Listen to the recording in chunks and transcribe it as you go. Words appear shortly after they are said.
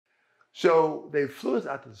So they flew us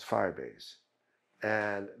out to this fire base,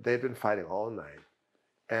 and they'd been fighting all night.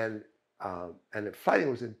 And the fighting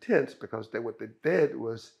was intense because what they did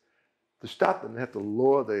was to stop them, they had to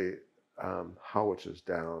lower the howitzers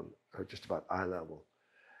down just about eye level.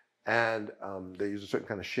 And they use a certain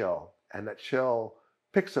kind of shell, and that shell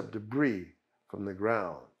picks up debris from the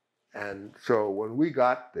ground. And so when we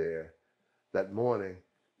got there that morning,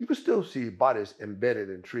 you could still see bodies embedded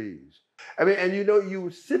in trees. I mean, and you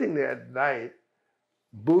were sitting there at night.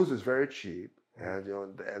 Booze is very cheap, and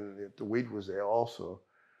and the weed was there also.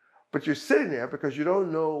 But you're sitting there because you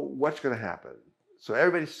don't know what's going to happen. So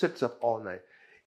everybody sits up all night.